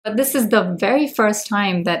But this is the very first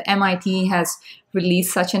time that MIT has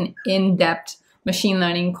released such an in-depth machine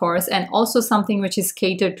learning course, and also something which is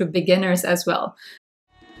catered to beginners as well.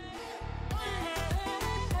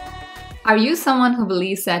 Are you someone who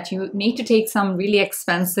believes that you need to take some really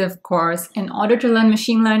expensive course in order to learn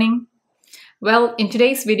machine learning? Well, in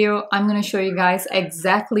today's video, I'm going to show you guys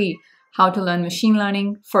exactly how to learn machine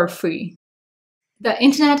learning for free. The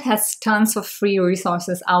internet has tons of free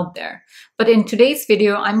resources out there, but in today's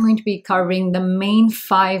video, I'm going to be covering the main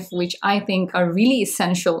 5 which I think are really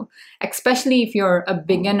essential, especially if you're a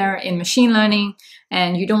beginner in machine learning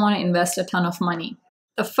and you don't want to invest a ton of money.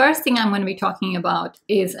 The first thing I'm going to be talking about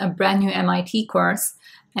is a brand new MIT course,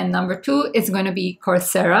 and number 2 is going to be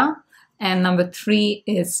Coursera, and number 3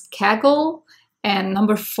 is Kaggle, and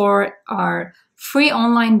number 4 are free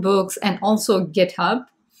online books and also Github.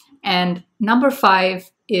 And number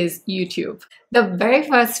 5 is YouTube. The very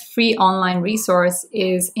first free online resource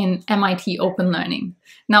is in MIT Open Learning.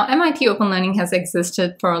 Now, MIT Open Learning has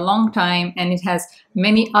existed for a long time, and it has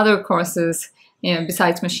many other courses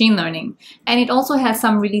besides machine learning. And it also has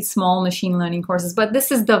some really small machine learning courses, but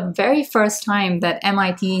this is the very first time that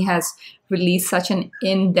MIT has released such an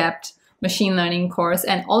in-depth machine learning course,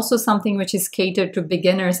 and also something which is catered to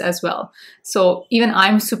beginners as well. So even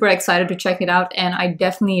I'm super excited to check it out, and I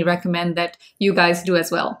definitely recommend that you guys do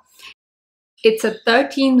as well. It's a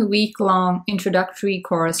 13-week-long introductory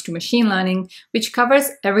course to machine learning, which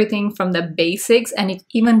covers everything from the basics, and it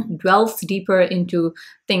even delves deeper into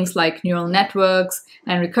things like neural networks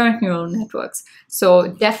and recurrent neural networks.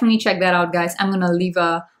 So definitely check that out, guys. I'm going to leave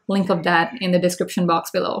a link of that in the description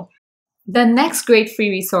box below. The next great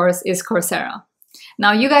free resource is Coursera.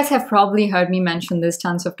 Now, you guys have probably heard me mention this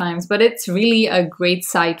tons of times, but it's really a great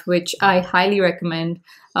site which I highly recommend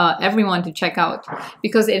everyone to check out,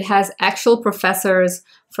 because it has actual professors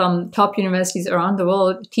from top universities around the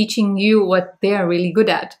world teaching you what they're really good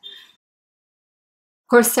at.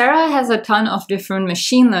 Coursera has a ton of different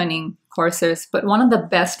machine learning courses, but one of the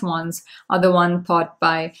best ones are the one taught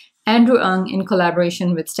by Andrew Ng in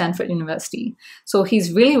collaboration with Stanford University. So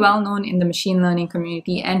he's really well known in the machine learning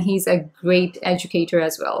community, and he's a great educator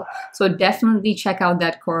as well. So definitely check out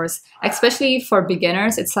that course, especially for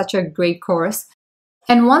beginners. It's such a great course.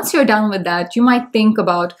 And once you're done with that, you might think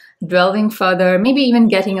about delving further, maybe even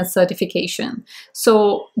getting a certification.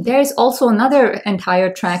 So there's also another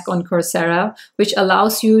entire track on Coursera, which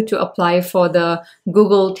allows you to apply for the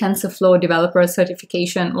Google Tensorflow developer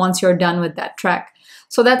certification once you're done with that track.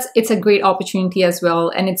 So it's a great opportunity as well,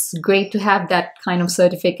 and it's great to have that kind of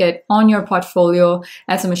certificate on your portfolio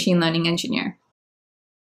as a machine learning engineer.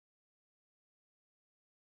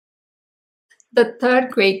 The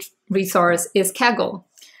third great resource is Kaggle.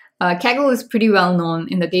 Kaggle is pretty well known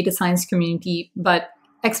in the data science community, but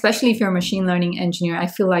especially if you're a machine learning engineer, I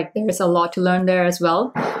feel like there's a lot to learn there as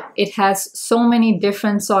well. It has so many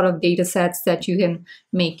different sort of data sets that you can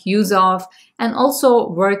make use of, and also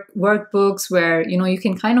workbooks where you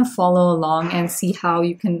can kind of follow along and see how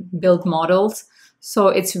you can build models. So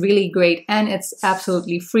it's really great, and it's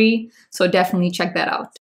absolutely free, so definitely check that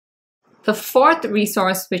out. The fourth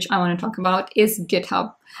resource which I want to talk about is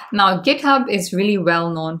GitHub. Now, GitHub is really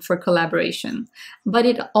well known for collaboration, but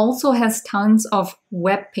it also has tons of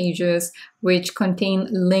web pages which contain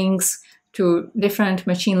links to different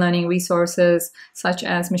machine learning resources, such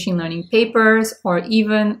as machine learning papers, or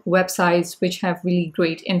even websites which have really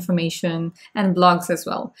great information, and blogs as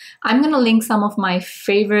well. I'm going to link some of my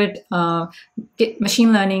favorite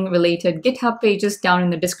machine learning related GitHub pages down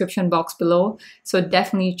in the description box below, so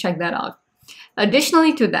definitely check that out.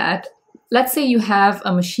 Additionally to that, let's say you have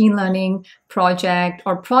a machine learning project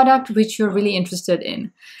or product which you're really interested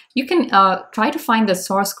in. You can try to find the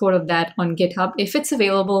source code of that on GitHub if it's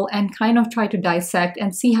available, and kind of try to dissect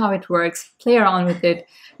and see how it works, play around with it.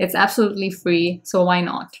 It's absolutely free, so why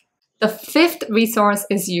not? The fifth resource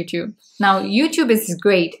is YouTube. Now, YouTube is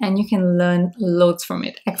great, and you can learn loads from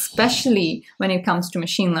it, especially when it comes to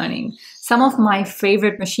machine learning. Some of my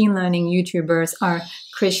favorite machine learning YouTubers are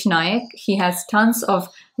Krish Nayak. He has tons of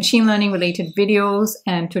machine learning related videos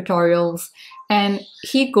and tutorials, and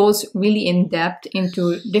he goes really in depth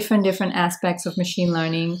into different aspects of machine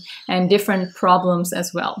learning and different problems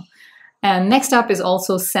as well. And next up is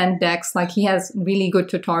also Sendex. Like, he has really good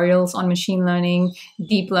tutorials on machine learning,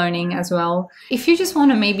 deep learning as well. If you just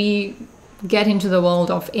want to maybe get into the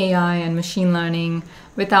world of AI and machine learning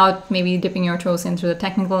without maybe dipping your toes into the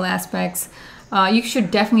technical aspects, you should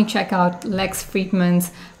definitely check out Lex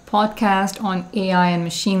Friedman's podcast on AI and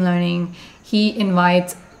machine learning. He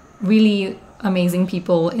invites really amazing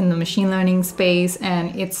people in the machine learning space,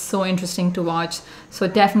 and it's so interesting to watch. So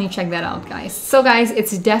definitely check that out, guys. So guys,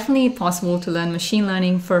 it's definitely possible to learn machine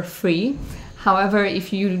learning for free. However,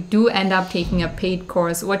 if you do end up taking a paid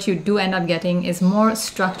course, what you do end up getting is more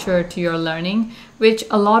structure to your learning, which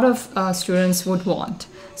a lot of students would want.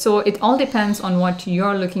 So it all depends on what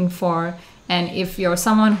you're looking for. And if you're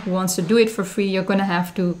someone who wants to do it for free, you're going to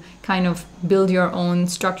have to kind of build your own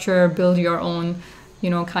structure, build your own,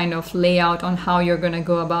 kind of layout on how you're going to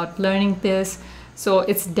go about learning this. So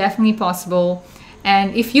it's definitely possible.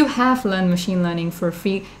 And if you have learned machine learning for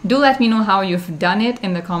free, do let me know how you've done it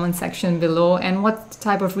in the comment section below and what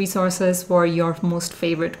type of resources were your most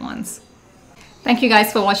favorite ones. Thank you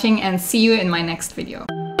guys for watching, and see you in my next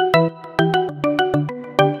video.